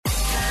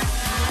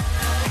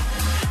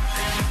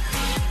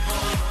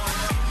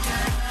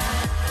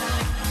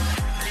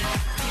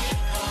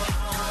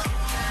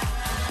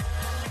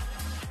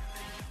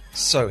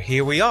So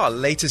here we are,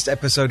 latest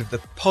episode of the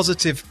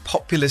Positive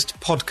Populist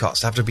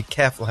Podcast. I have to be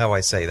careful how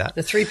I say that.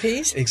 The 3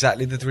 Ps?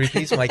 Exactly, the 3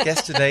 Ps. My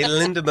guest today,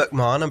 Linda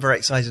McMahon. I'm very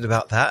excited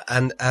about that.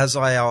 And as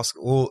I ask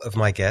all of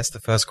my guests, the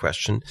first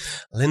question,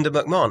 Linda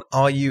McMahon,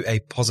 are you a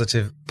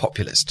positive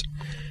populist?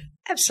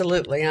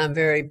 Absolutely. I'm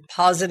very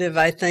positive,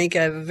 I think.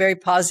 I have a very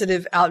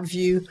positive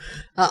outview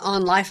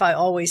on life. I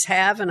always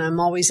have, and I'm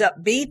always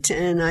upbeat,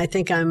 and I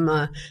think I'm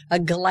a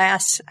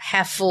glass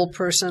half full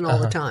person all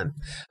the time.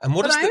 And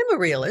but I am a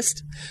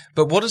realist.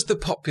 But what does the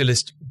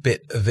populist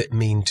bit of it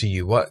mean to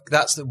you?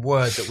 That's the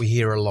word that we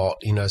hear a lot,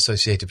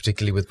 associated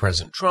particularly with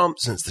President Trump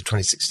since the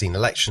 2016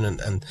 election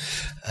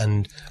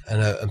and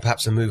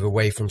perhaps a move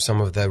away from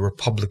some of the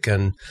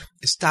Republican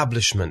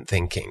establishment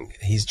thinking.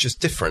 He's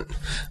just different.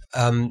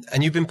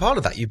 And you've been part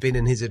of that. You've been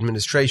in his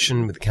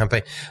administration with the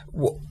campaign.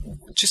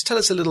 Just tell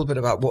us a little bit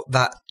about what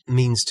that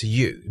means to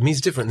you. It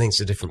means different things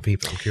to different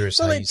people. I'm curious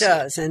how you see it. Well,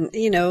 it does.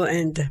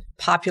 And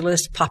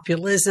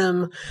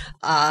populism,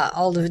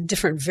 all the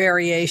different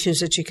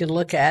variations that you can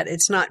look at.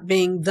 It's not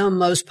being the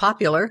most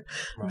popular,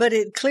 but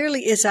it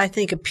clearly is, I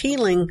think,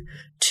 appealing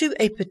to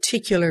a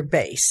particular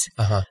base,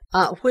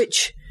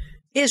 which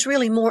is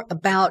really more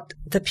about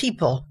the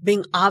people,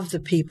 being of the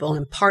people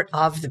and part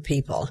of the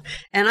people.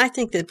 And I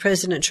think that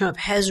President Trump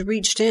has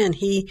reached in.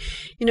 He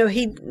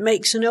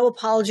makes no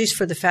apologies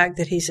for the fact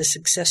that he's a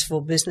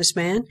successful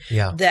businessman,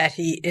 that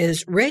he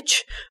is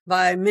rich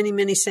by many,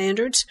 many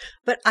standards.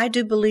 But I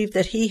do believe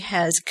that he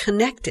has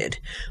connected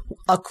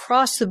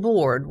across the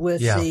board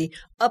with the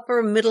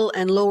upper, middle,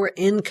 and lower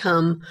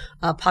income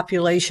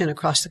population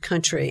across the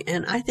country.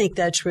 And I think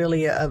that's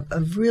really a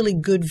really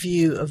good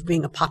view of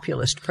being a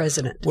populist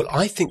president. Well,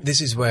 I think this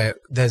is where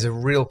there's a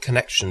real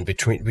connection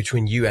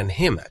between you and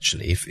him,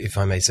 actually, if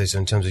I may say so,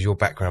 in terms of your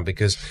background.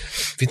 Because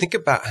if you think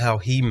about how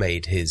he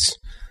made his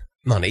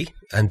money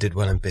and did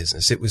well in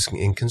business, it was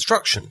in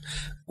construction,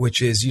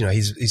 which is,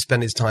 he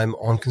spent his time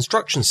on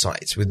construction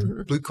sites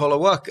with blue collar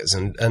workers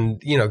and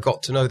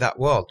got to know that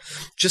world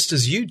just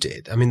as you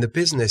did. I mean, the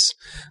business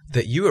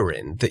that you were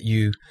in, that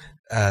you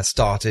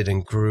started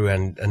and grew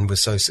and were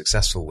so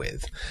successful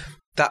with,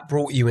 that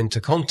brought you into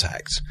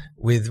contact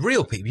with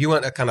real people. You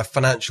weren't a kind of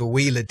financial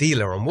wheeler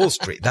dealer on Wall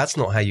Street. That's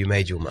not how you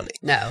made your money.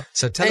 No.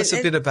 So tell us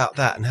a bit about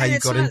that and how you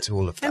got into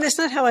all of that. And it's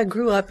not how I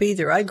grew up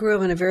either. I grew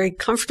up in a very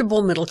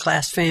comfortable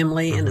middle-class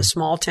family in a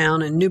small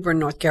town in New Bern,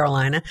 North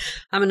Carolina.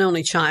 I'm an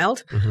only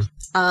child.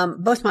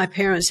 Both my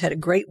parents had a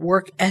great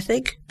work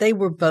ethic. They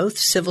were both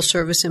civil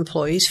service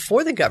employees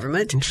for the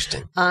government.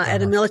 Interesting.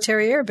 At a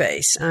military air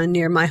base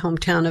near my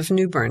hometown of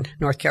New Bern,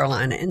 North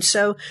Carolina. And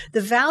so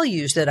the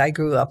values that I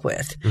grew up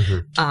with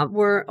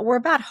were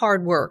about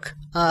hard work,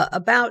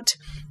 about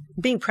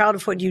being proud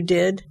of what you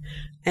did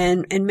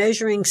and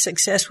measuring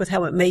success with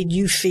how it made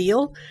you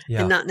feel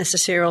and not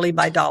necessarily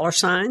by dollar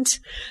signs.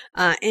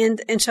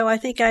 And so I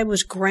think I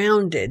was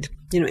grounded,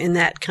 in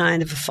that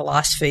kind of a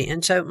philosophy.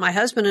 And so my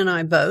husband and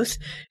I both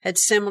had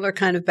similar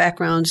kind of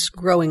backgrounds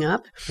growing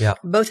up.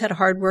 Both had a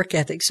hard work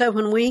ethic. So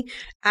when we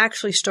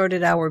actually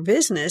started our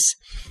business,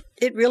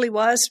 it really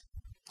was,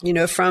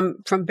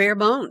 from bare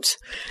bones.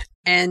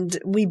 And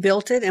we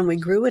built it and we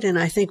grew it. And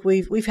I think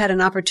we've had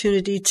an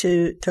opportunity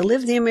to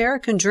live the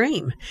American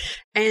dream.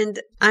 And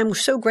I'm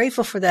so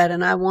grateful for that.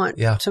 And I want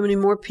so many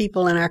more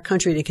people in our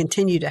country to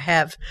continue to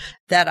have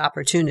that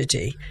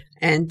opportunity.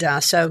 And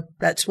so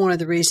that's one of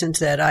the reasons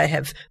that I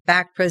have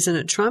backed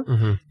President Trump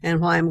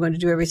and why I'm going to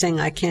do everything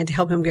I can to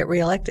help him get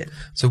reelected.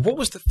 So what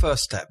was the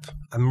first step?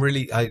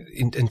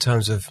 In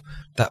terms of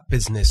that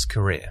business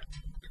career,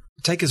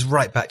 take us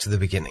right back to the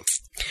beginning.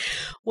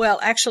 Well,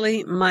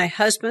 actually, my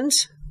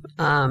husband's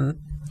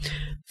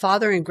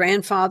father and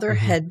grandfather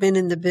had been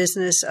in the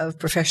business of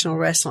professional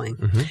wrestling.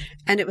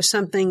 And it was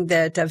something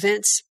that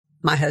Vince,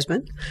 my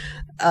husband,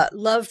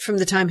 loved from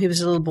the time he was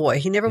a little boy.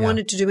 He never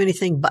wanted to do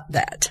anything but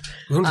that.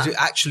 He wanted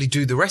to actually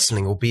do the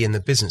wrestling or be in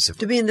the business of it?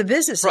 To be in the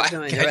business of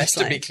doing the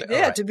wrestling. To be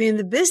clear. To be in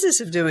the business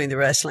of doing the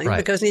wrestling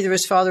because neither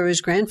his father or his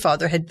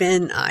grandfather had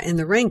been in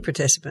the ring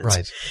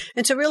participants.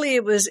 And so really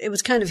it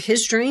was kind of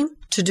his dream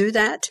to do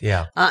that.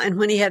 And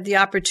when he had the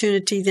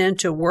opportunity then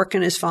to work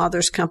in his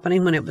father's company,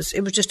 when it was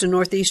just a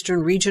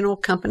Northeastern regional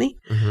company.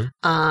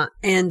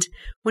 And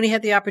when he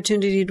had the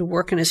opportunity to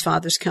work in his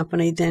father's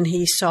company, then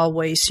he saw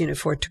ways,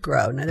 for it to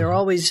grow. Now, there are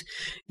always,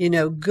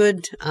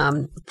 good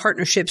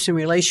partnerships and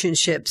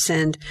relationships.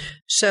 And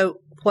so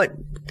what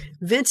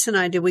Vince and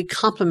I did, we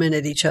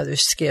complemented each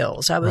other's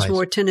skills. I was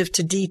more attentive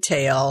to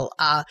detail.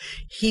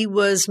 He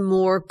was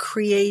more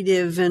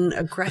creative and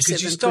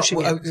aggressive.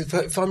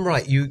 If I'm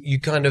right, you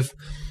kind of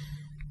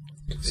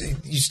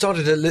you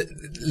started a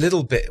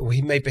little bit, or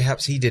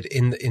perhaps he did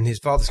in his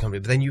father's company,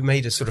 but then you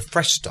made a sort of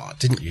fresh start,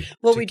 didn't you?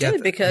 Well, together? We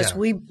did because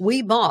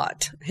we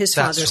bought his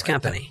father's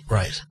company.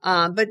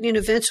 But,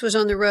 Vince was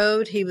on the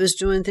road. He was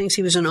doing things.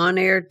 He was an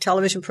on-air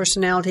television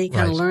personality. He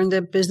kind of learned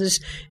the business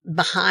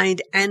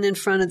behind and in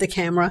front of the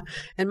camera.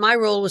 And my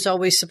role was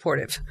always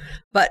supportive.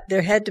 But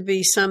there had to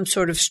be some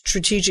sort of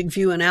strategic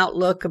view and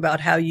outlook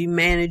about how you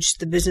manage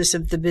the business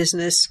of the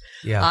business.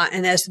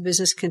 And as the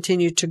business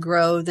continued to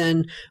grow,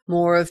 then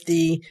more of the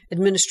the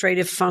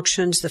administrative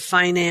functions, the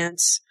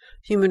finance,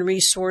 human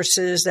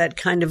resources, that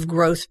kind of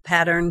growth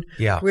pattern.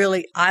 Yeah.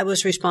 Really, I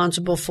was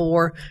responsible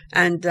for.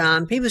 And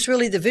he was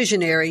really the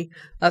visionary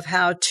of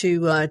how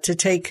to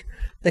take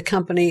the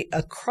company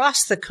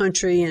across the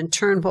country and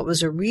turn what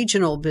was a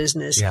regional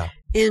business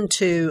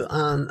into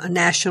a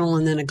national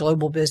and then a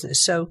global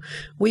business. So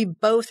we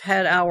both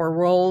had our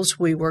roles.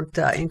 We worked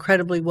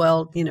incredibly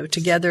well,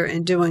 together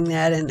in doing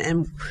that.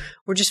 And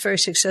we're just very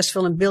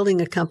successful in building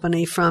a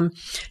company from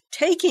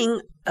taking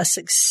a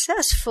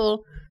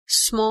successful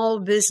small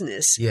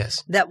business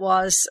that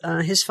was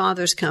his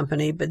father's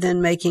company, but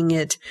then making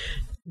it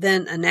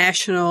then a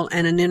national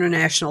and an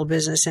international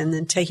business, and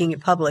then taking it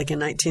public in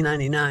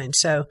 1999.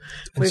 So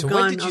we've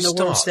gone on the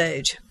world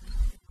stage.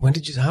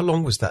 How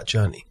long was that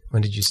journey?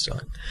 When did you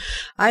start?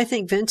 I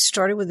think Vince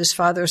started with his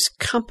father's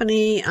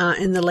company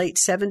in the late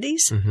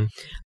 70s. Mm-hmm.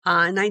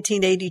 In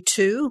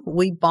 1982,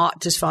 we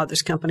bought his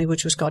father's company,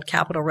 which was called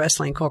Capital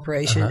Wrestling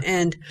Corporation,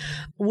 and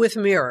with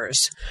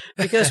mirrors,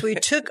 because we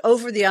took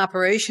over the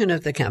operation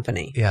of the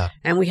company. Yeah.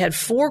 And we had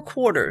 4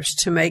 quarters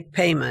to make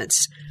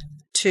payments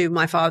to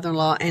my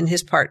father-in-law and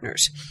his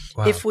partners.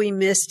 Wow. If we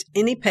missed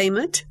any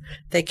payment,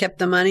 they kept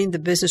the money and the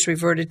business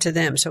reverted to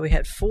them. So we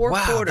had 4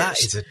 quarters. That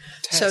is a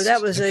test. So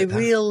that was a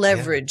real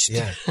leveraged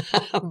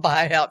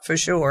buyout for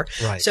sure.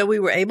 Right. So we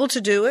were able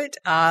to do it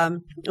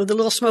with a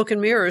little smoke and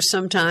mirrors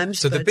sometimes.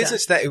 So the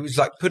business that it was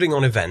like putting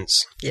on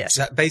events. Yes.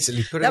 That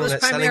basically putting on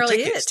selling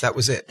tickets. That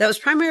was it. That was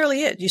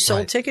primarily it. You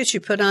sold tickets, you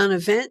put on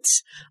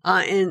events,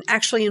 and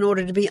actually in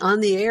order to be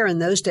on the air in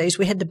those days,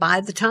 we had to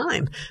buy the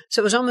time.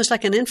 So it was almost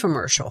like an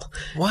infomercial.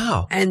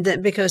 Wow. And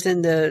then because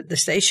then the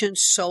station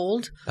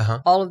sold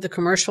all of the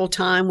commercial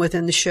time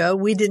within the show.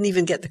 We didn't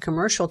even get the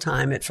commercial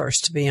time at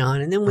first to be on.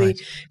 And then we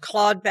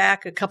clawed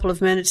back a couple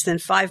of minutes, then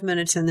 5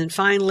 minutes, and then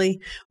finally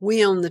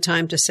we own the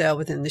time to sell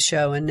within the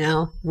show. And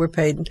now we're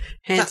paid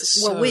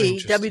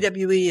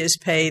WWE is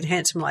paid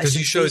handsome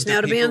license fees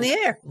now to be on the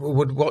air.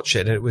 Would watch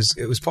it and it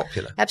was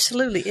popular.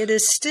 Absolutely. It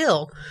is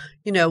still,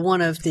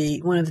 one of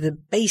the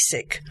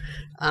basic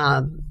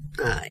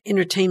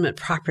entertainment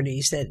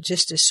properties that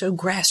just is so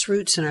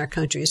grassroots in our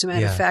country. As a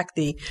matter of fact,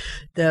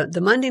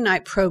 the Monday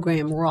night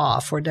program Raw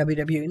for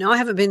WWE. Now I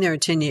haven't been there in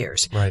 10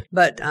 years,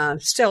 but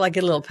still I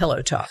get a little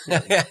pillow talk.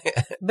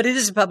 But it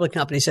is a public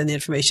company, so the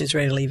information is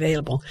readily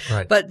available.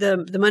 Right. But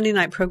the Monday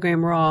night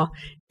program Raw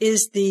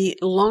is the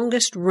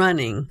longest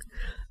running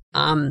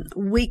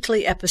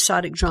weekly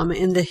episodic drama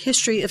in the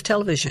history of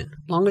television,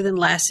 longer than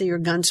Lassie or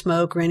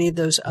Gunsmoke or any of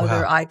those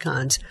other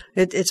icons.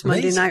 It's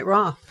Monday Night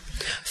Raw,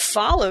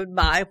 followed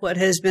by what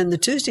has been the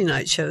Tuesday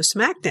night show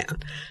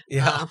SmackDown,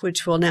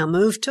 which will now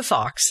move to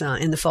Fox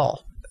in the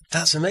fall.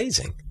 That's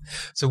amazing.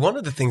 So one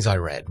of the things I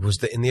read was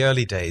that in the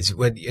early days,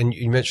 and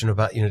you mentioned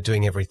about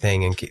doing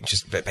everything and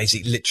just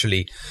basically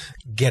literally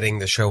getting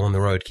the show on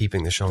the road,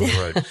 keeping the show on the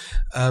road.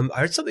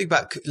 I read something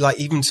about like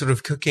even sort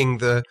of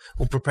cooking or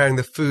preparing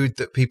the food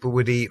that people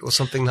would eat or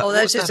something like that. Oh,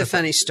 that's just a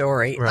funny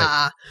story.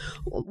 Right.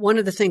 One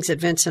of the things that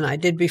Vince and I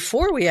did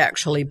before we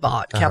actually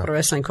bought Capital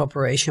Wrestling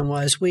Corporation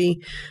was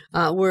we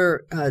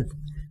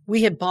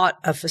had bought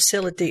a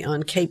facility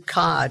on Cape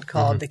Cod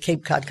called the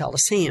Cape Cod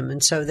Coliseum,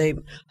 and so they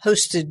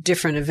hosted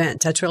different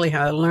events. That's really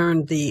how I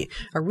learned the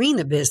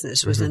arena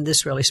business was in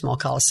this really small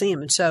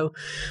coliseum. And so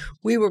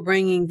we were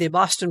bringing the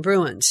Boston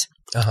Bruins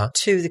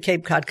to the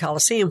Cape Cod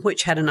Coliseum,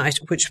 which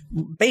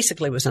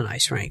basically was an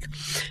ice rink.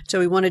 So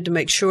we wanted to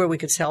make sure we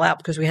could sell out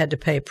because we had to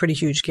pay a pretty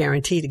huge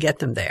guarantee to get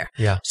them there.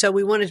 Yeah. So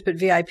we wanted to put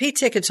VIP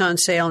tickets on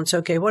sale and say,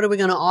 okay, what are we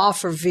going to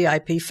offer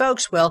VIP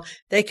folks? Well,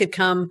 they could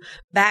come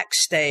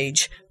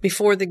backstage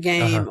before the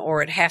game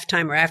or at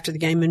halftime or after the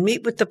game and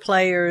meet with the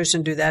players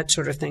and do that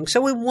sort of thing. So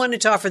we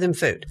wanted to offer them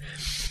food.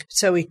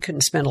 So we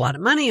couldn't spend a lot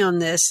of money on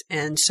this.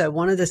 And so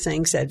one of the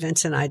things that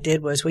Vince and I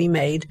did was we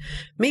made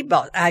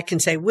meatballs. I can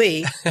say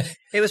we.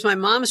 It was my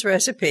mom's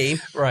recipe,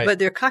 but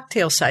they're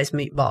cocktail-sized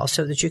meatballs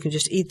so that you can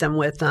just eat them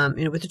with,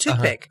 with a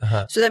toothpick.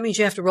 So that means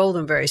you have to roll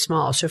them very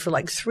small. So for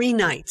like 3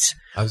 nights,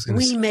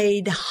 we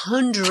made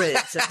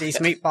hundreds of these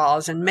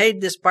meatballs and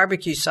made this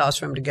barbecue sauce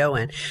for them to go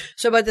in.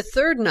 So by the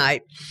 3rd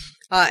night,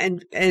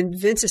 and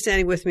Vince is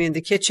standing with me in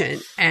the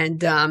kitchen,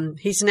 and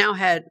he's now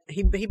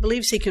he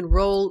believes he can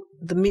roll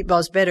the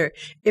meatballs better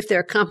if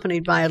they're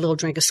accompanied by a little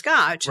drink of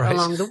scotch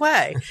along the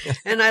way.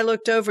 And I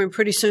looked over, and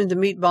pretty soon the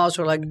meatballs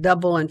were like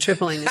double and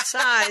tripling in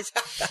size.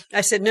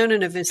 I said, no,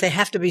 Vince, they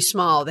have to be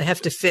small. They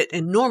have to fit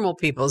in normal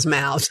people's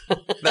mouths.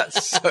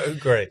 That's so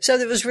great. So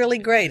that was really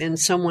great. And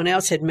someone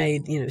else had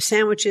made,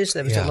 sandwiches.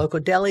 There was a local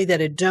deli that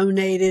had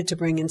donated to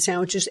bring in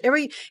sandwiches.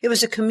 It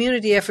was a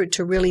community effort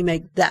to really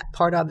make that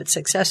part of it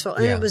successful.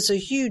 And it was a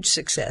huge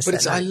success.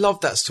 But I love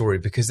that story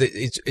because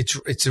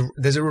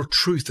there's a real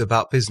truth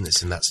about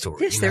business in that story.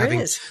 Yes, there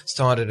having is.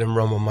 Started and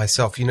run one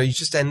myself, you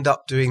just end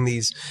up doing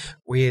these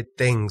weird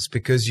things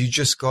because you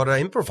just got to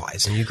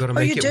improvise and you got to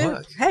make it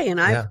work. Hey, and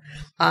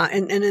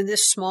and in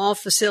this small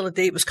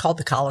facility, it was called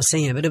the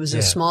Coliseum, but it was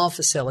a small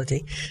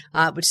facility,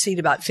 which seated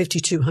about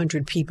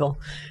 5,200 people.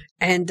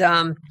 And,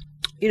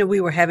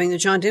 we were having the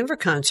John Denver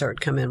concert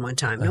come in one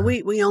time. Now,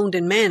 we owned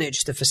and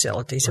managed the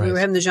facility. So we were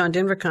having the John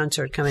Denver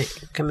concert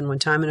come in one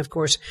time. And of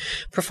course,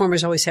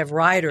 performers always have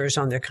riders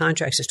on their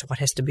contracts as to what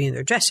has to be in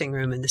their dressing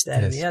room and this,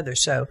 that, and the other.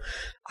 So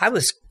I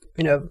was,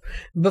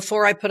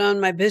 before I put on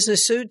my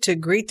business suit to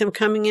greet them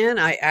coming in,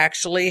 I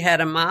actually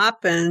had a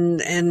mop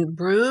and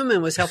broom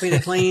and was helping to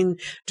clean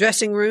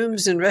dressing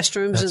rooms and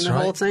restrooms and the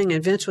whole thing.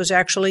 And Vince was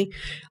actually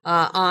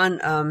on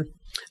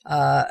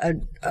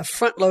a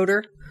front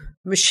loader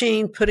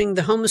machine putting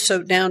the Home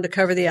soap down to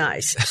cover the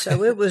ice.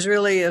 So it was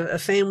really a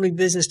family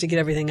business to get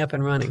everything up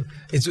and running.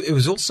 It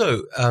was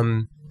also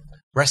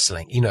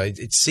wrestling.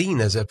 It's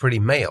seen as a pretty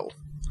male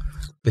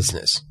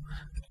business.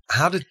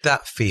 How did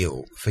that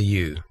feel for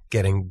you,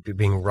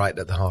 being right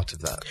at the heart of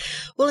that?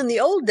 Well, in the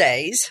old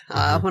days,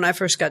 when I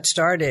first got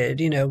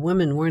started,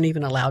 women weren't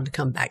even allowed to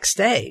come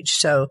backstage.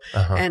 So,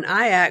 and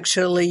I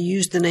actually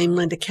used the name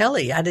Linda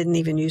Kelly. I didn't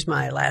even use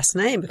my last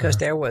name because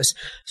there was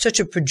such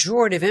a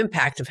pejorative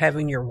impact of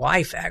having your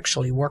wife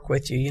actually work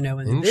with you, in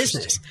the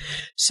business.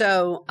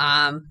 So,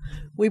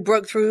 we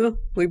broke through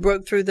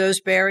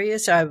those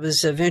barriers. I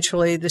was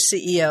eventually the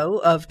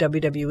CEO of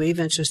WWE.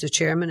 Vince was the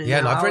chairman.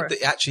 And I've read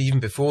that actually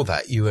even before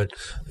that you were,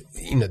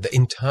 that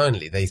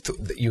internally they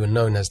thought that you were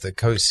known as the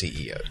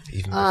co-CEO.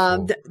 Even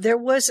there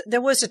was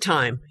a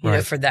time,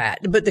 for that,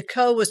 but the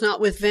co was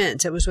not with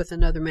Vince; it was with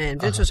another man.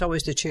 Vince was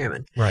always the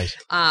chairman. Right.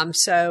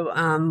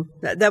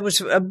 That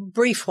was a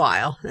brief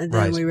while, and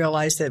then we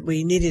realized that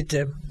we needed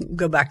to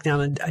go back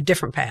down a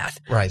different path.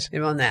 Right.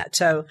 On that.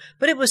 So,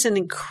 but it was an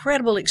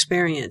incredible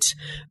experience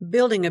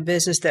building a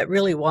business that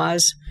really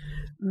was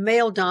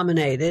male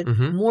dominated,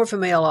 more of a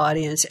male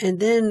audience, and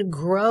then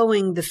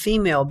growing the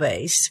female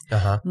base,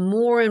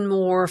 more and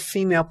more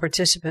female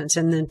participants.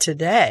 And then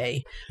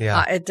today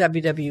at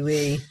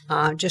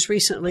WWE, just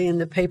recently in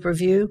the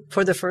pay-per-view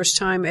for the first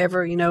time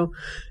ever,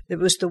 it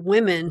was the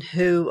women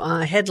who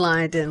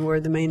headlined and were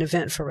the main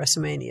event for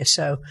WrestleMania.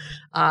 So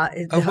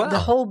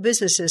the whole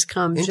business has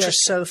come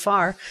just so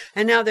far.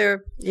 And now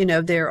there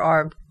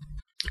are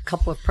a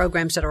couple of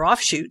programs that are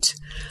offshoots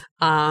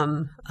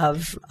of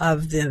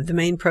the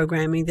main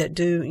programming that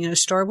do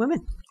star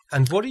women.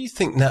 And what do you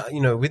think now?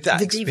 With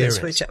that experience,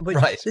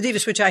 the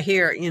Divas, which I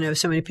hear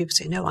so many people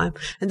say,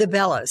 and the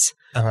Bellas,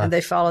 and they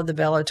follow the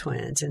Bella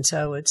twins, and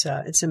so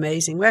it's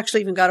amazing. We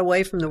actually even got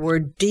away from the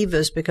word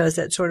divas because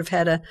that sort of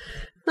had a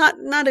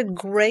not a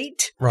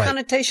great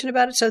connotation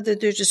about it. So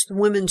that they're just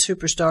women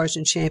superstars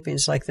and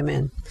champions like the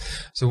men.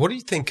 So what do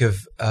you think of?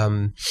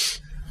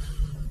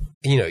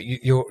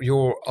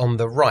 You're on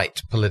the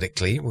right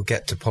politically. We'll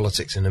get to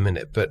politics in a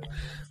minute, but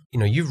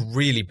you've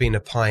really been a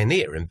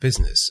pioneer in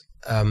business,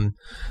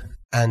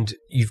 and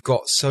you've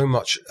got so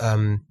much,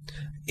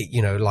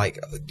 like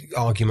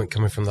argument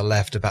coming from the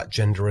left about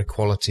gender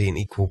equality and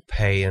equal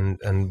pay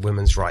and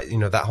women's rights.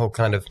 That whole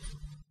kind of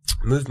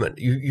movement.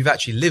 You've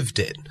actually lived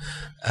it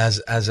as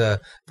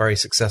a very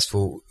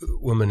successful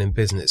woman in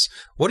business.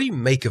 What do you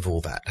make of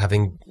all that,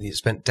 having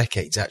spent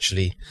decades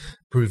actually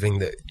proving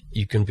that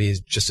you can be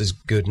just as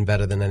good and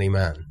better than any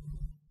man?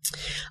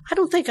 I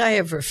don't think I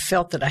ever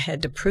felt that I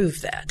had to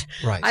prove that.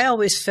 Right. I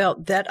always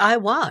felt that I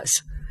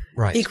was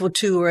equal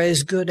to or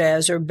as good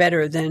as or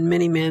better than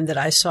many men that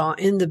I saw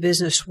in the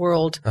business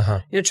world,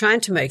 trying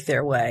to make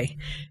their way.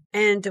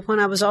 And when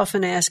I was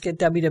often asked at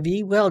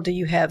WWE, well, do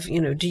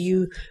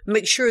you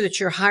make sure that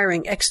you're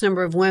hiring X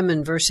number of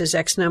women versus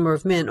X number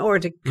of men, or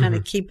to kind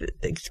of keep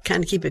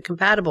it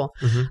compatible?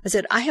 I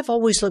said, I have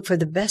always looked for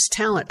the best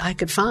talent I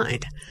could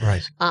find.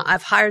 Right.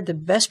 I've hired the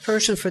best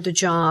person for the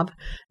job,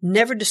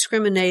 never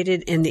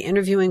discriminated in the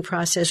interviewing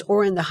process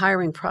or in the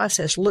hiring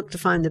process, looked to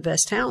find the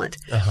best talent.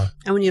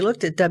 And when you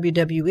looked at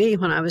WWE,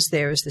 when I was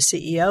there as the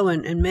CEO,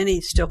 and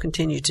many still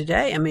continue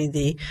today, I mean,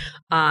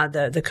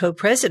 the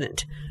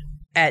co-president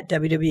at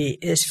WWE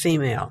is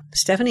female.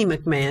 Stephanie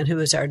McMahon, who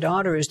is our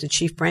daughter, is the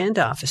chief brand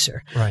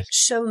officer. Right.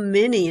 So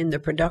many in the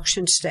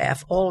production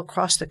staff all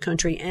across the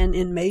country and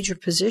in major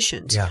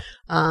positions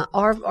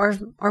are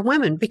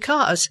women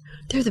because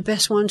they're the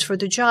best ones for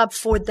the job,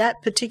 for that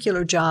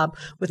particular job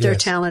with their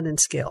talent and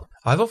skill.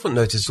 I've often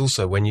noticed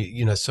also when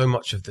so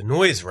much of the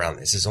noise around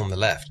this is on the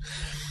left.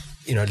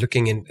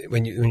 Looking in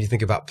when you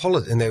think about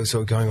politics, and they were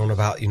sort of going on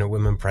about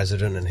women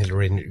president and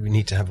Hillary, and we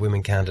need to have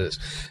women candidates.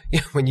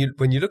 When you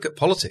look at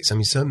politics, I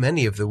mean, so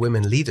many of the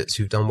women leaders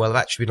who've done well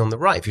have actually been on the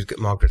right. If you look at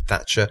Margaret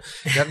Thatcher,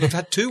 we've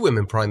had 2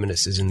 women prime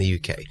ministers in the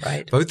UK.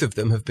 Right. Both of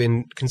them have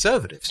been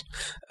conservatives.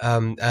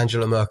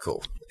 Angela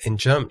Merkel in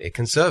Germany, a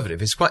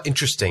conservative. It's quite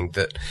interesting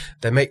that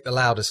they make the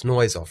loudest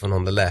noise often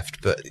on the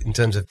left, but in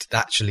terms of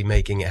actually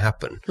making it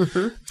happen,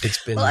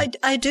 it's been... Well,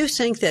 I do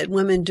think that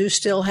women do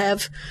still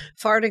have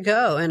far to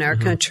go in our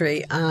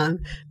country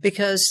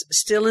because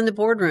still in the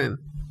boardroom,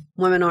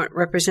 women aren't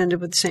represented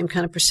with the same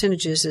kind of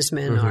percentages as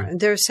men are. And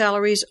their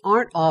salaries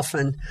aren't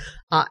often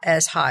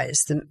as high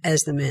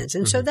as the men's.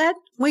 And so that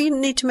we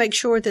need to make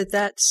sure that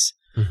that's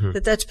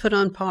that's put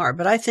on par.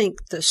 But I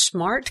think the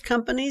smart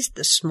companies,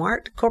 the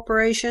smart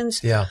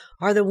corporations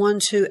are the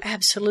ones who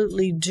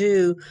absolutely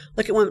do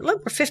look, we're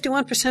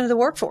 51% of the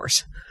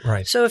workforce.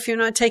 Right. So if you're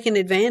not taking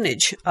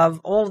advantage of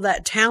all of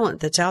that talent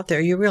that's out there,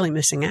 you're really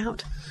missing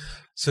out.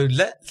 So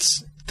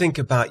let's think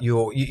about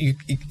your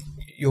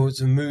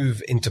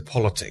move into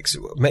politics.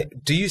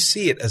 Do you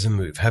see it as a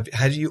move?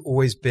 Have you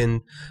always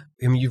been,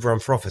 I mean, you've run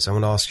for office. I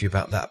want to ask you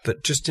about that.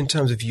 But just in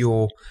terms of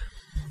your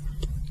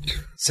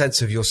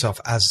sense of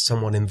yourself as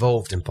someone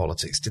involved in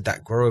politics, did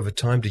that grow over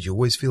time? Did you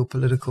always feel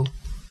political?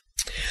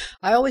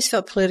 I always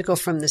felt political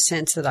from the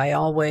sense that I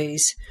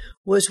always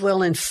was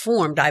well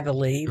informed, I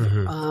believe,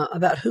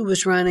 about who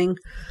was running,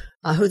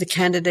 who the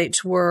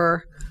candidates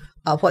were,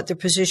 what their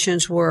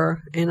positions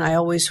were, and I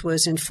always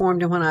was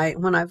informed. And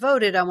when I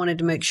voted, I wanted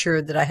to make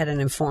sure that I had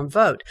an informed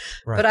vote.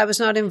 Right. But I was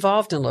not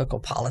involved in local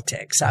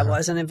politics. I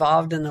wasn't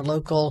involved in the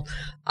local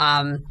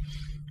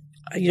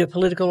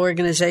political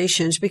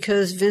organizations,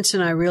 because Vince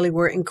and I really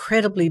were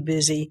incredibly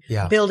busy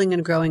building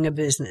and growing a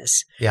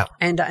business. Yeah.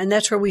 And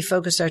that's where we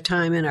focused our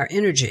time and our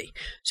energy.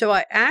 So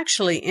I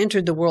actually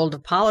entered the world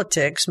of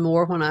politics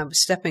more when I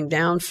was stepping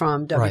down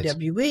from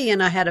WWE,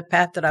 and I had a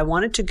path that I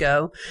wanted to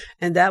go.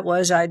 And that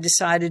was, I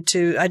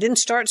didn't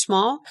start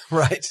small.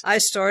 Right. I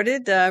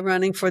started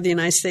running for the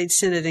United States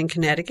Senate in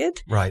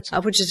Connecticut. Right.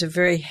 Which is a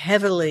very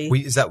heavily.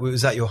 Was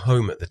that your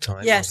home at the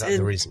time? Yes. Or was that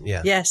the reason?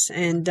 Yeah. Yes.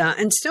 And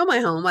still my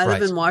home. I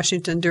live in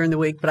Washington during the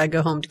week, but I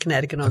go home to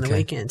Connecticut on the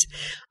weekends.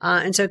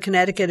 And so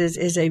Connecticut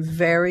is a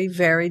very,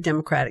 very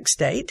Democratic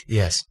state.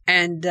 Yes.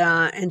 And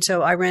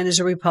so I ran as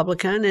a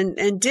Republican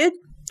and did,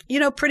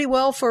 pretty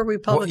well for a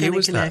Republican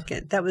in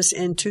Connecticut. That was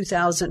in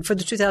 2000, for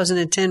the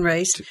 2010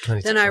 race.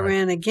 Then I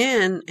ran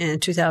again in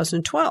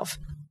 2012.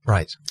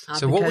 Right.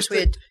 So what was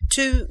we had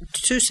two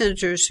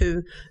senators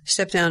who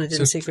stepped down and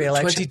didn't seek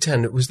re-election.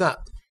 2010, was that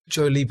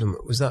Joe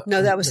Lieberman? Was that?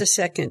 No, that was the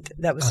second.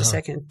 That was the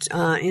second.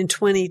 In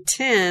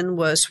 2010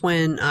 was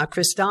when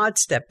Chris Dodd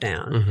stepped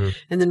down,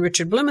 and then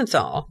Richard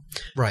Blumenthal,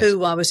 who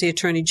was the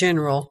Attorney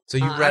General. So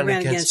you ran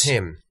against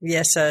him?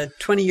 Yes, a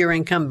 20-year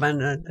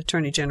incumbent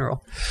Attorney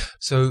General.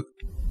 So,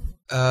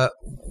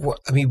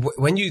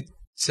 when you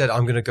said,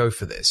 I'm going to go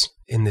for this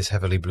in this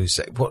heavily blue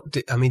state,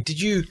 did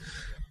you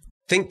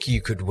think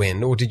you could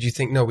win, or did you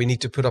think, no, we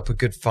need to put up a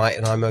good fight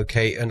and I'm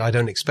okay and I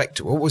don't expect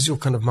to? What was your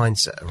kind of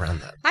mindset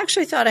around that? I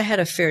actually thought I had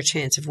a fair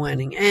chance of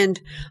winning, and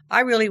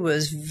I really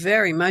was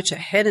very much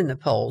ahead in the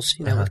polls,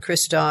 with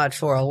Chris Dodd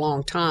for a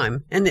long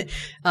time. And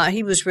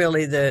he was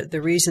really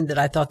the reason that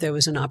I thought there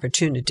was an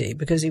opportunity,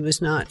 because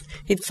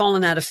he'd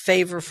fallen out of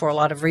favor for a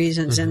lot of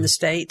reasons in the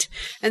state.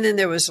 And then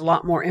there was a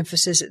lot more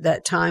emphasis at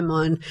that time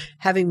on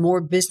having more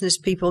business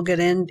people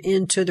get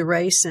into the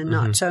race and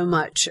not so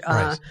much,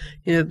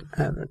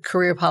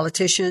 career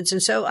politicians.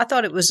 And so I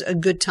thought it was a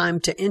good time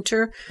to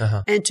enter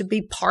and to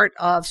be part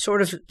of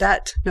sort of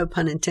that, no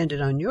pun intended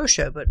on your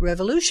show, but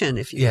revolution,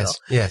 if you will.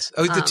 Yes.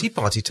 Oh, the Tea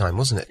Party time,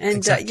 wasn't it? And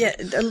exactly.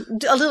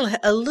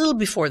 A little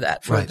before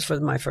that for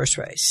my first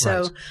race.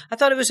 So I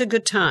thought it was a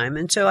good time.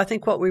 And so I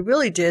think what we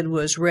really did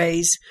was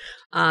raise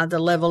the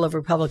level of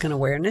Republican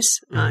awareness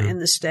in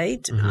the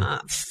state.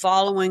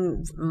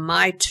 Following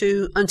my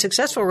two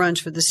unsuccessful runs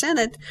for the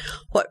Senate,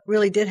 what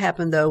really did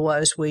happen, though,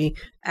 was we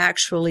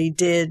actually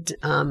did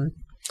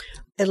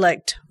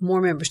elect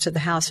more members to the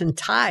House and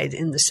tied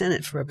in the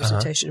Senate for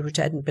representation, which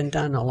hadn't been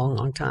done in a long,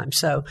 long time.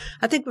 So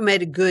I think we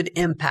made a good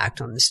impact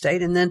on the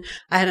state. And then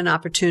I had an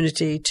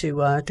opportunity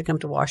to come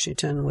to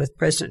Washington with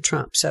President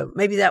Trump. So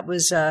maybe that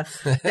was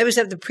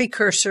the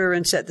precursor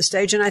and set the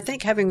stage. And I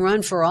think having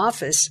run for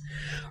office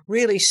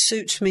really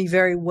suits me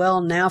very well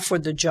now for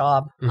the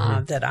job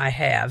that I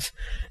have.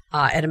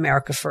 At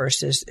America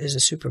First is a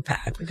super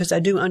PAC, because I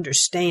do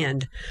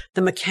understand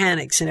the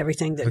mechanics and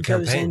everything that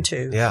goes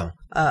into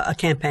a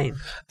campaign.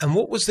 And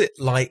what was it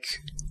like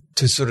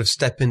to sort of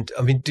step into?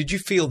 I mean, did you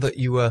feel that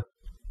you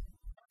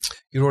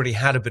already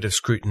had a bit of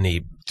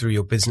scrutiny through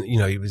your business?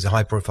 It was a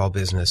high-profile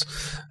business,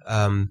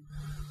 but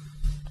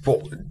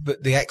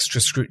the extra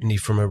scrutiny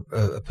from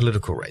a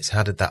political race,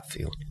 how did that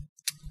feel?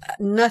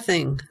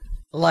 Nothing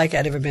like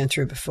I'd ever been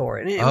through before.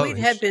 And we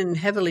had been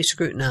heavily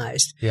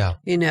scrutinized,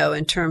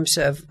 in terms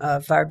of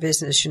our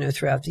business,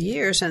 throughout the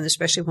years, and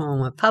especially when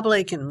we went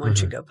public. And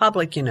once you go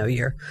public, you're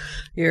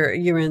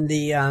in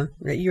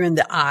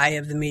the eye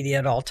of the media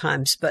at all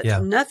times. But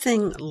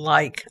nothing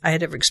like I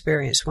had ever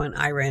experienced when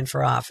I ran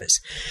for office.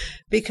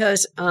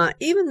 Because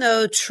even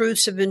though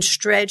truths have been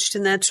stretched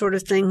and that sort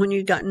of thing, when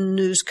you got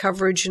news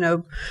coverage,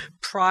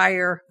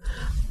 prior,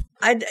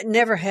 I'd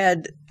never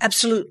had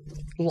absolute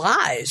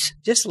lies,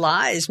 just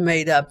lies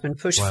made up and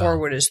pushed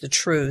forward as the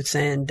truth.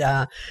 And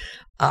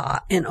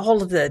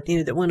all of that,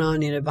 that went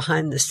on,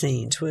 behind the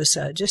scenes was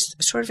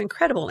just sort of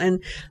incredible.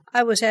 And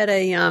I was at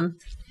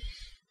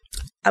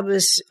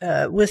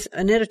with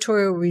an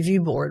editorial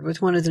review board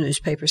with one of the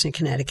newspapers in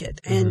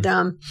Connecticut. And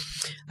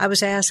I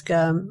was asked,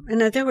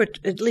 and there were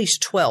at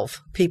least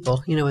 12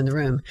 people, in the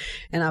room.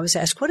 And I was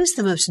asked, what is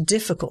the most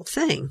difficult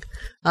thing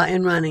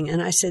in running.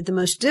 And I said, the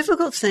most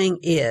difficult thing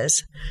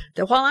is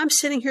that while I'm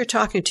sitting here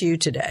talking to you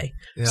today,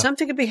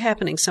 something could be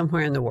happening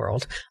somewhere in the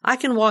world. I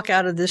can walk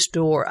out of this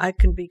door. I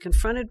can be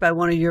confronted by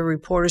one of your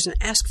reporters and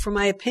ask for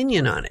my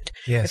opinion on it.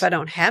 Yes. If I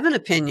don't have an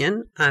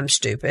opinion, I'm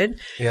stupid.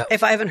 Yeah.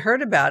 If I haven't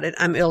heard about it,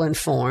 I'm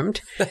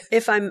ill-informed.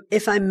 If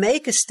I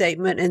make a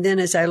statement and then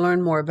as I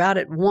learn more about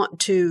it, want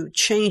to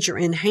change or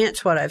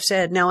enhance what I've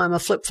said, now I'm a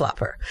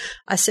flip-flopper.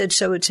 I said,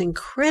 so it's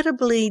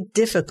incredibly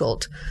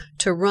difficult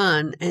to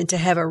run and to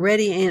have a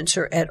ready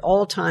answer at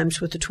all times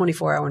with the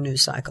 24-hour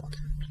news cycle.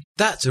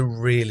 That's a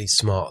really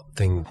smart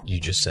thing you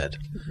just said.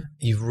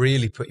 You've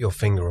really put your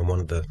finger on one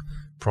of the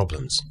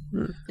problems.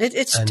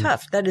 It's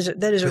tough. That is a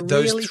really tough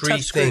those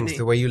three scrutiny. things,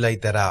 the way you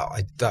laid that out,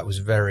 that was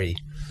very,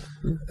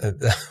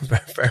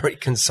 very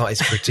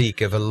concise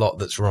critique of a lot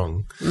that's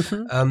wrong.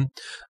 Mm-hmm.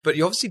 But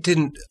you obviously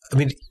didn't. I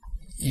mean,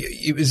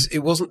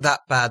 it wasn't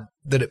that bad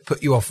that it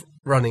put you off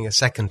running a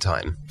second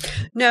time.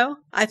 No,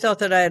 I thought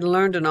that I had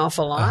learned an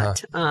awful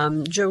lot.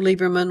 Joe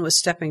Lieberman was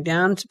stepping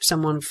down,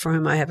 someone for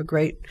whom I have a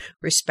great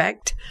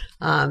respect.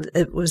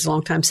 It was a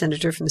longtime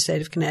senator from the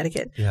state of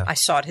Connecticut. Yeah. I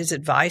sought his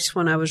advice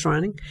when I was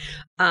running.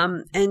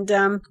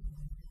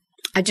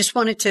 I just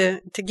wanted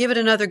to give it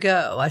another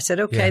go. I said,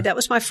 okay, that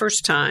was my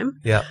first time.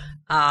 Yeah.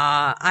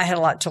 I had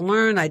a lot to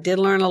learn. I did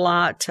learn a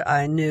lot.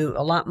 I knew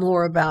a lot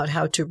more about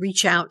how to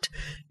reach out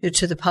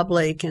to the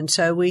public. And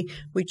so we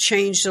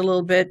changed a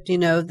little bit,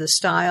 the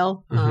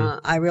style.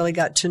 I really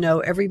got to know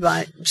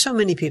everybody, so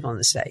many people in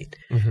the state.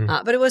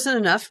 But it wasn't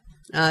enough.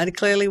 It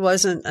clearly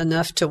wasn't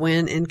enough to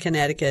win in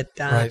Connecticut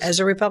as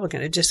a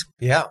Republican. It just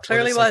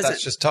clearly wasn't.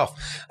 That's just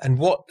tough. And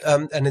what?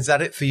 And is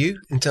that it for you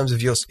in terms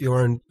of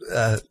your own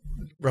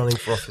running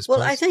for office?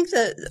 Well, I think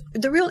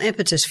the real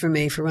impetus for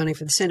me for running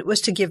for the Senate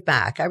was to give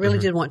back. I really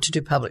did want to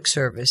do public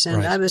service,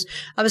 and I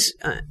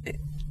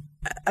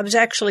was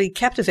actually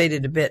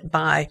captivated a bit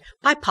by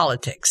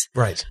politics.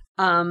 Right.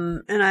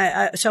 So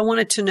I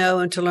wanted to know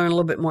and to learn a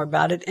little bit more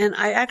about it, and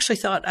I actually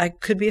thought I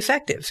could be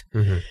effective.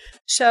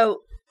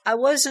 So I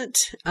wasn't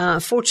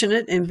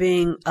fortunate in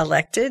being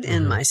elected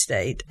in my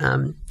state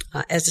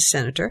as a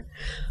senator.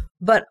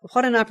 But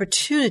what an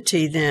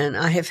opportunity then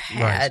I have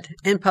had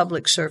in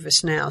public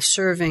service now,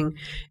 serving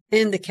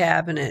in the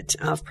cabinet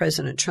of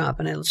President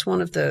Trump. And it's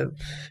one of the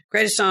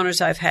greatest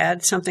honors I've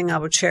had, something I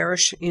will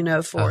cherish,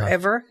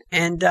 forever.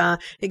 And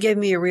it gave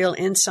me a real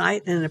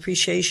insight and an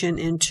appreciation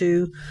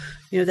into,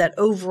 that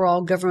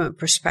overall government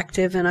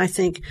perspective. And I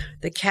think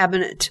the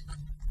cabinet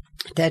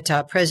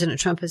that President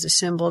Trump has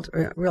assembled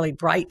are really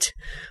bright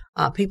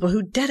people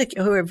who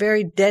are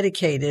very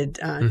dedicated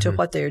to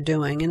what they are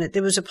doing. And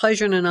it was a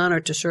pleasure and an honor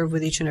to serve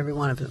with each and every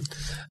one of them.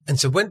 And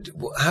so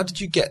how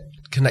did you get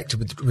connected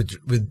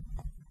with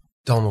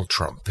Donald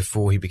Trump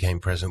before he became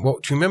president?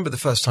 Do you remember the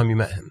first time you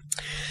met him?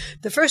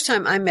 The first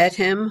time I met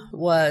him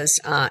was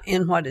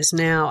in what is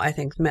now, I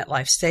think,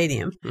 MetLife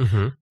Stadium.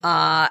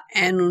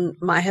 And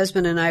my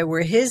husband and I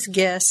were his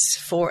guests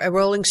for a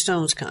Rolling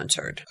Stones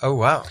concert. Oh,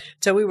 wow.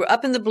 So we were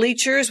up in the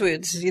bleachers. We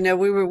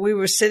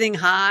were sitting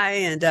high,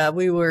 and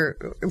we were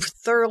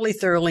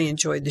thoroughly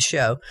enjoyed the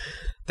show.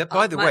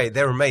 By the way,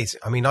 they're amazing.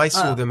 I mean, I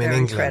saw them in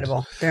England.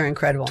 Incredible. They're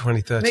incredible.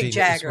 2013. Mick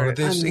Jagger.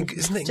 Isn't it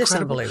incredible? Just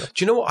unbelievable.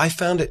 Do you know what? I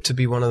found it to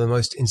be one of the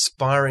most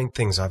inspiring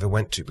things I ever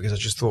went to, because I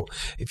just thought,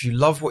 if you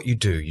love what you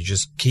do, you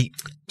just keep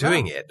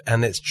doing it.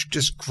 And it's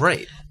just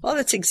great. Well,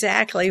 that's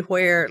exactly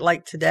where,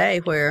 like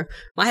today, where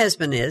my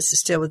husband is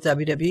still with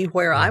WWE,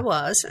 where I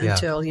was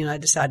until, I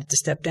decided to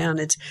step down.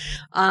 It's,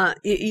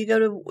 you go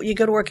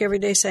to work every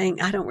day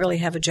saying, I don't really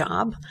have a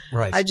job.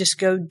 Right. I just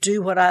go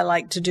do what I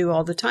like to do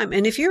all the time.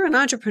 And if you're an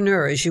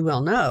entrepreneur, as you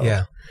well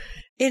know,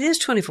 it is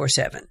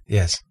 24/7.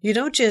 Yes. You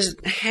don't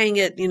just hang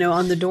it,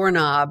 on the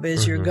doorknob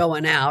as you're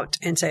going out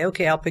and say,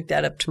 okay, I'll pick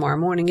that up tomorrow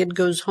morning. It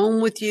goes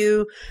home with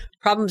you.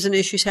 Problems and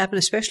issues happen,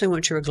 especially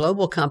once you're a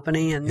global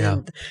company. And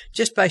then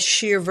just by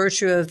sheer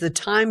virtue of the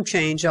time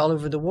change all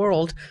over the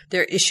world,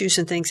 there are issues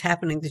and things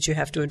happening that you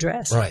have to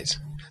address. Right.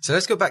 So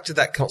let's go back to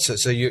that concert.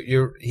 So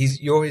you're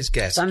his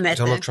guest, so I met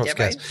Donald Trump's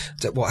guest.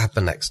 Right. What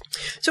happened next?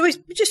 So we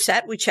just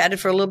sat, we chatted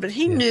for a little bit.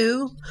 He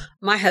knew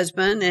my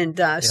husband, and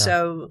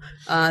so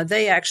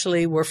they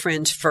actually were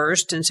friends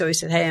first. And so he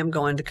said, "Hey, I'm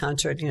going to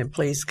concert.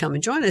 Please come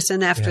and join us."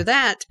 And after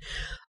that,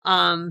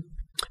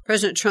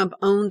 President Trump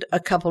owned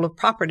a couple of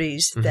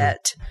properties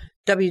that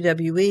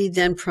WWE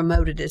then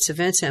promoted its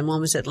events in.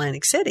 One was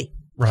Atlantic City.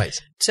 Right.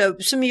 So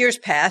some years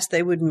passed,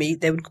 they would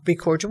meet, they would be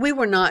cordial. We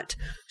were not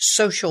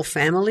social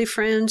family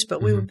friends,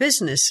 but we were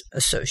business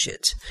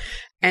associates.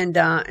 And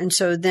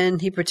so then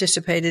he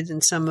participated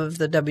in some of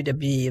the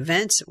WWE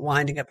events,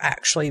 winding up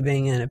actually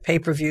being in a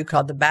pay-per-view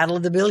called the Battle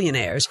of the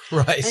Billionaires.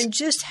 Right. And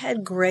just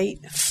had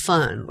great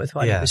fun with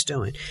what he was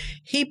doing.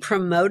 He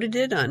promoted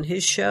it on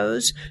his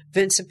shows.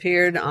 Vince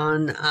appeared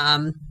on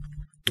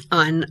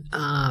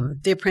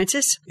The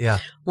Apprentice. Yeah.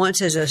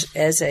 Once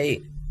as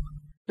a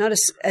not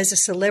as a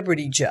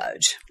celebrity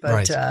judge,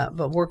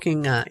 but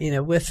working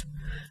with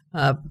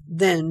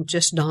then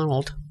just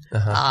Donald.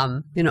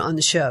 on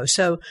the show.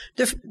 So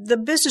the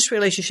business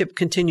relationship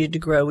continued to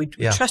grow. We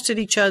trusted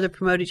each other,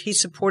 promoted. He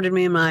supported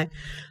me in my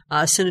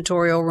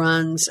senatorial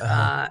runs,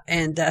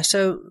 and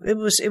so it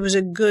was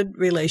a good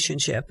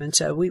relationship. And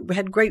so we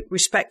had great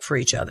respect for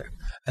each other.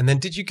 And then,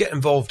 did you get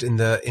involved in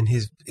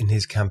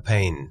his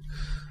campaign?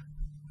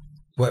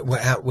 When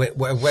I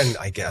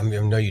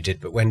know you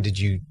did, but when did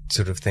you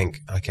sort of think,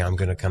 okay, I'm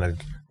going to kind of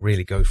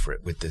really go for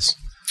it with this?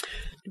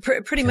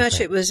 Pretty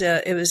much, it was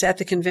at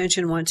the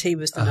convention once he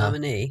was the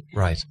nominee,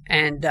 right?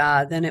 And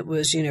then it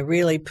was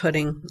really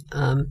putting,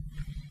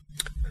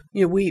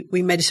 we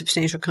made a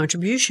substantial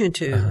contribution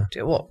to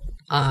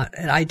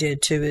and I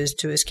did to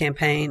his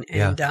campaign,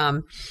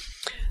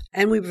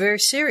 and we were very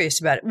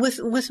serious about it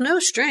with no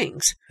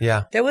strings.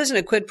 Yeah, there wasn't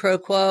a quid pro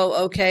quo.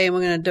 Okay,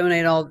 we're going to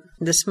donate all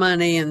this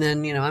money, and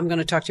then I'm going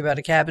to talk to you about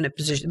a cabinet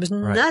position. There was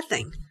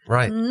nothing.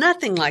 Right.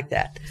 Nothing like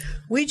that.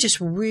 We just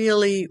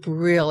really,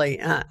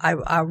 really,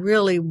 I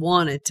really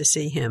wanted to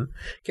see him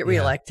get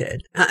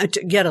reelected,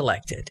 to get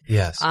elected.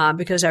 Yes.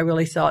 Because I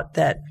really thought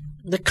that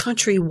the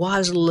country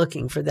was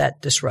looking for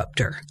that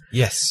disruptor.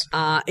 Yes.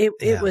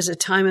 It was a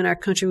time in our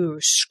country we were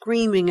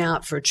screaming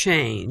out for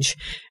change.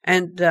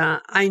 And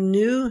I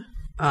knew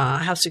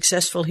how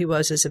successful he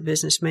was as a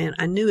businessman.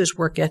 I knew his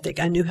work ethic.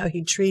 I knew how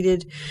he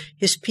treated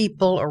his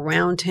people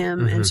around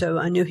him. And so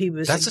I knew he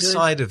was That's a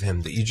side of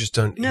him that you just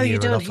don't hear enough about. No, you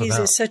don't.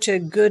 He's such a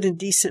good and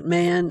decent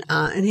man.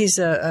 And he's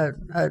a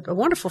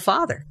wonderful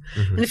father.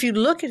 And if you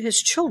look at his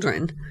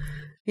children,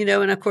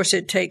 and of course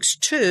it takes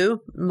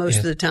two most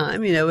of the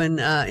time, in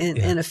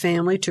a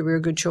family to rear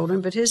good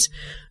children.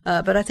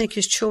 But I think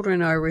his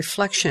children are a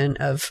reflection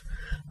of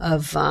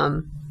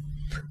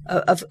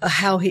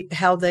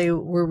how they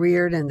were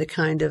reared and the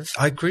kind of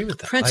I agree with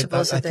that.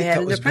 Principles that they had,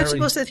 and the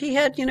principles that he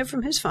had,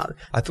 from his father.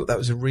 I thought that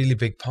was a really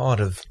big part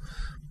of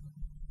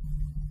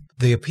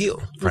the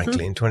appeal,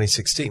 frankly, in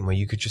 2016, where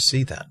you could just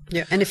see that.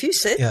 Yeah, and if you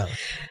sit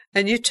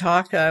and you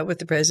talk with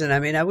the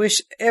president, I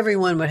wish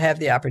everyone would have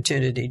the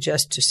opportunity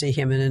just to see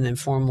him in an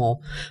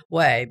informal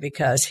way,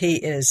 because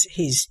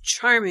he's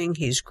charming,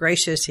 he's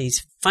gracious,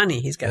 he's funny,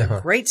 he's got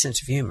a great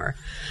sense of humor,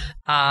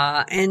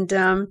 and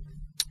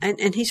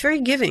he's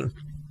very giving.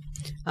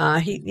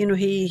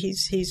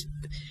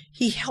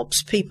 He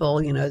helps people,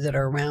 that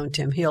are around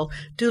him. He'll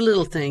do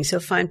little things.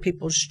 He'll find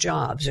people's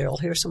jobs. He'll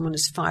hear someone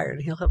is fired,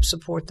 and he'll help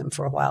support them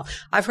for a while.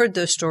 I've heard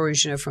those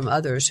stories, from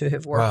others who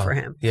have worked for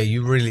him. Yeah,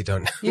 you really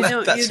don't. You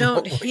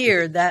don't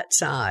hear that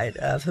side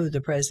of who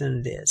the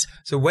president is.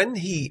 So when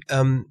he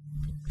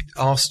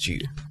asked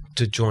you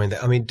to join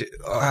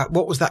that,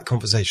 what was that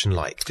conversation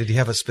like? Did he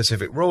have a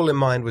specific role in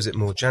mind? Was it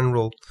more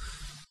general?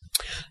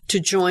 To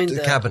join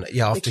the cabinet,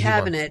 after the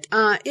cabinet,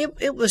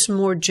 it was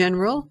more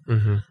general.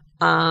 Mm-hmm.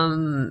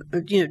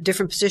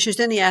 Different positions.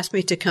 Then he asked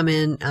me to come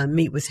in and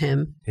meet with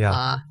him in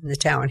the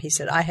tower. And he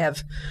said, I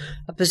have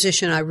a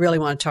position I really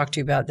want to talk to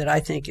you about that I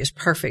think is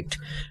perfect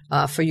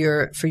for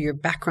your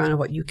background and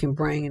what you can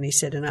bring. And he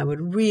said, and I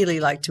would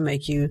really like to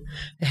make you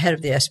the head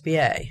of the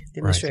SBA, the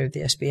administrator of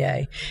the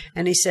SBA.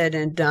 And he said,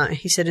 and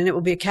it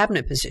will be a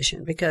cabinet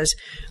position, because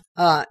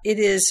it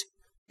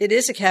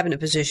is a cabinet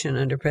position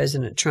under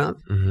President Trump.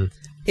 Mm-hmm.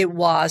 It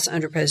was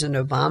under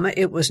President Obama.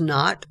 It was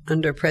not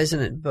under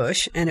President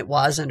Bush, and it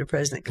was under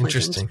President Clinton.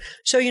 Interesting.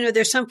 So,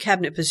 there's some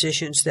cabinet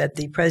positions that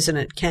the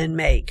president can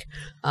make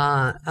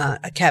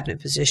a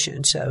cabinet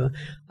position. So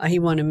he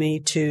wanted me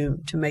to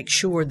make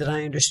sure that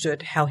I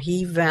understood how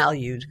he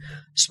valued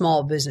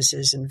small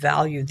businesses and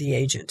valued the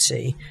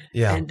agency.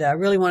 Yeah. And I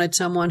really wanted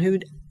someone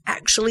who'd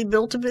actually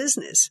built a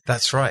business.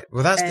 That's right.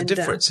 Well, that's the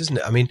difference, isn't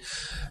it?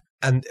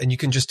 And you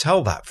can just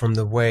tell that from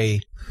the way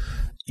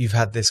you've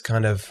had this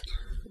kind of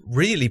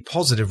really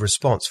positive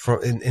response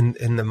from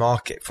in the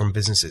market from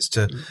businesses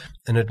to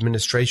an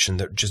administration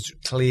that just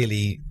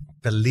clearly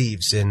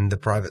believes in the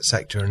private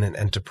sector and in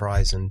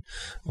enterprise and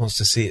wants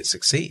to see it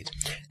succeed.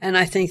 And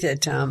I think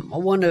that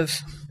one of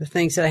the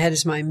things that I had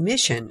as my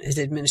mission as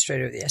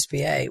administrator of the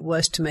SBA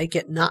was to make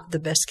it not the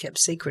best kept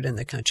secret in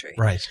the country.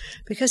 Right.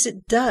 Because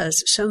it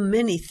does so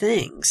many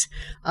things.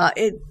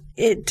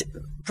 It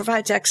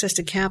provides access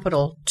to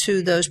capital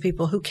to those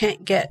people who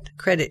can't get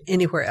credit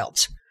anywhere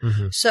else.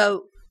 Mm-hmm.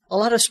 So a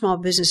lot of small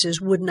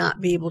businesses would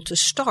not be able to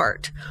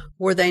start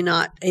were they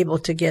not able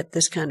to get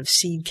this kind of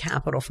seed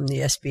capital from the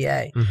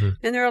SBA. Mm-hmm.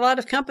 And there are a lot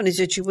of companies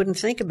that you wouldn't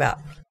think about.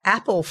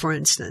 Apple, for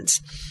instance,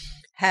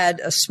 had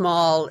a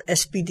small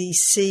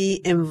SBDC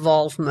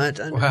involvement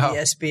under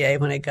the SBA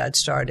when it got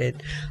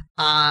started.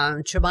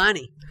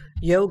 Chobani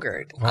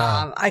yogurt.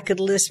 Wow. I could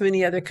list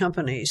many other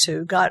companies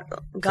who got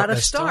a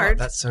start.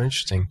 That's so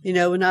interesting.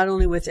 Not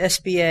only with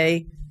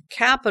SBA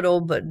capital,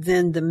 but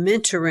then the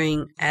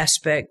mentoring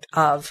aspect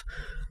of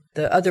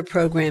the other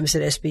programs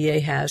that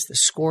SBA has, the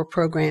SCORE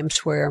programs,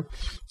 where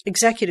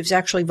executives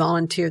actually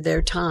volunteer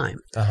their time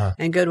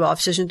and go to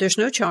offices, and there's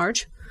no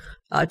charge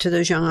to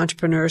those young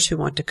entrepreneurs who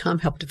want to come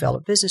help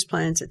develop business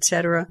plans, et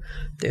cetera.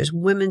 There's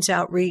women's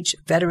outreach,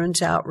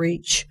 veterans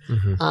outreach,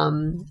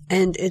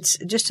 and it's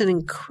just an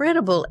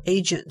incredible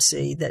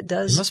agency that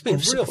does. It must be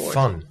real support.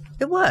 Fun.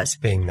 It was.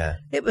 Being there.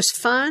 It was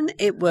fun.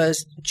 It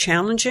was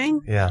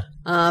challenging. Yeah.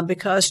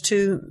 Because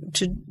to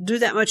do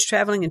that much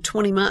traveling in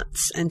 20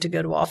 months and to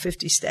go to all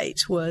 50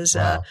 states was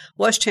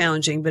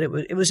challenging, but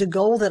it was a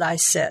goal that I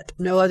set.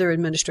 No other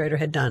administrator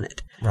had done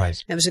it.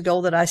 Right. It was a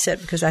goal that I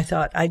set because I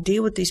thought I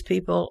deal with these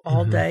people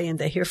all day and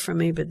they hear from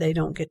me, but they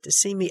don't get to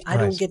see me. I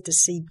don't get to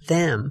see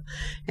them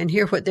and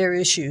hear what their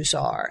issues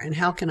are and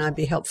how can I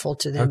be helpful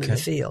to them in the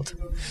field.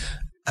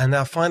 And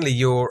now finally,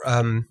 you're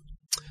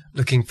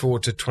looking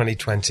forward to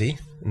 2020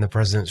 and the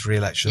president's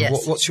re-election.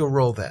 Yes. What's your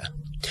role there?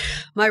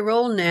 My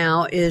role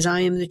now is I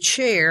am the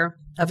chair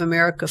of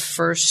America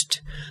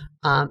First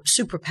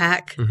Super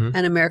PAC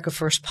and America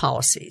First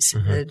Policies.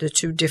 The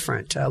two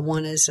different.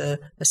 One is a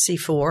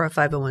C4, a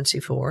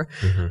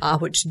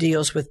 501c4, which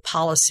deals with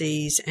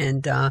policies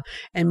and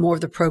more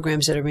of the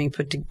programs that are being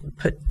put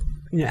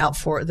out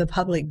for the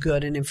public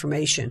good and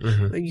information.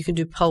 You can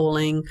do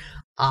polling.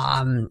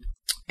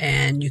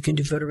 And you can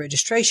do voter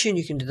registration.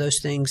 You can do those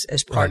things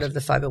as part of the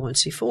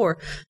 501c4.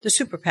 The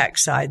Super PAC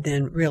side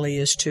then really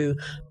is to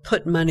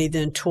put money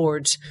then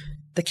towards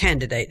the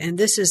candidate. And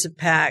this is a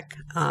PAC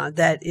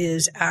that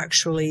is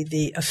actually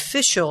the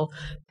official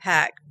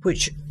PAC,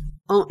 which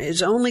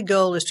its only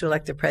goal is to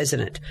elect the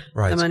president.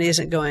 Right. The money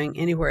isn't going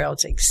anywhere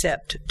else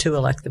except to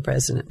elect the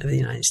president of the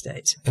United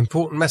States.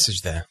 Important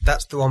message there.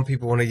 That's the one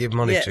people want to give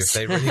money to if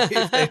they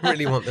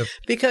really want the...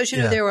 Because,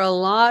 there are a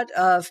lot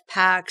of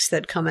PACs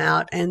that come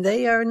out and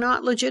they are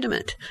not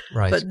legitimate.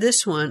 Right. But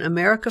this one,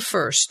 America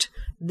First,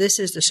 this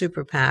is the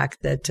super PAC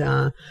that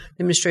the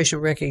administration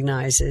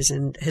recognizes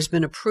and has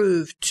been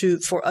approved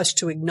for us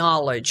to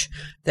acknowledge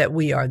that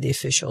we are the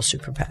official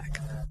super PAC.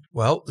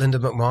 Well, Linda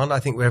McMahon,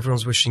 I think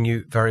everyone's wishing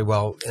you very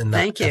well in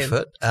that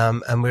effort.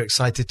 And we're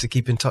excited to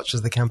keep in touch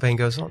as the campaign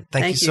goes on.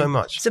 Thank you so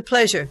much. It's a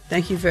pleasure.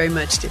 Thank you very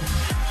much, Steve.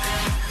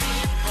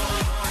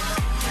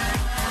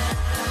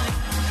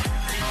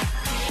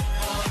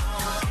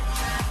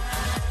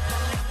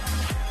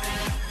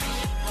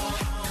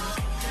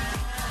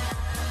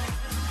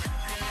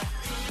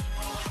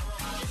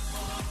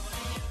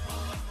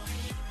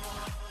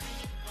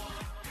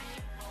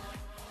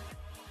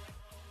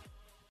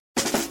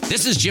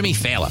 This is Jimmy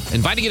Fallon,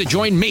 inviting you to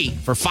join me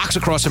for Fox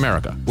Across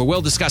America, where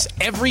we'll discuss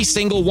every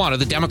single one of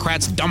the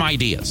Democrats' dumb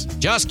ideas.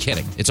 Just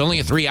kidding. It's only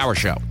a 3-hour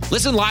show.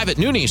 Listen live at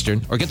noon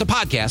Eastern or get the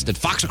podcast at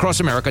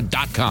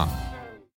foxacrossamerica.com.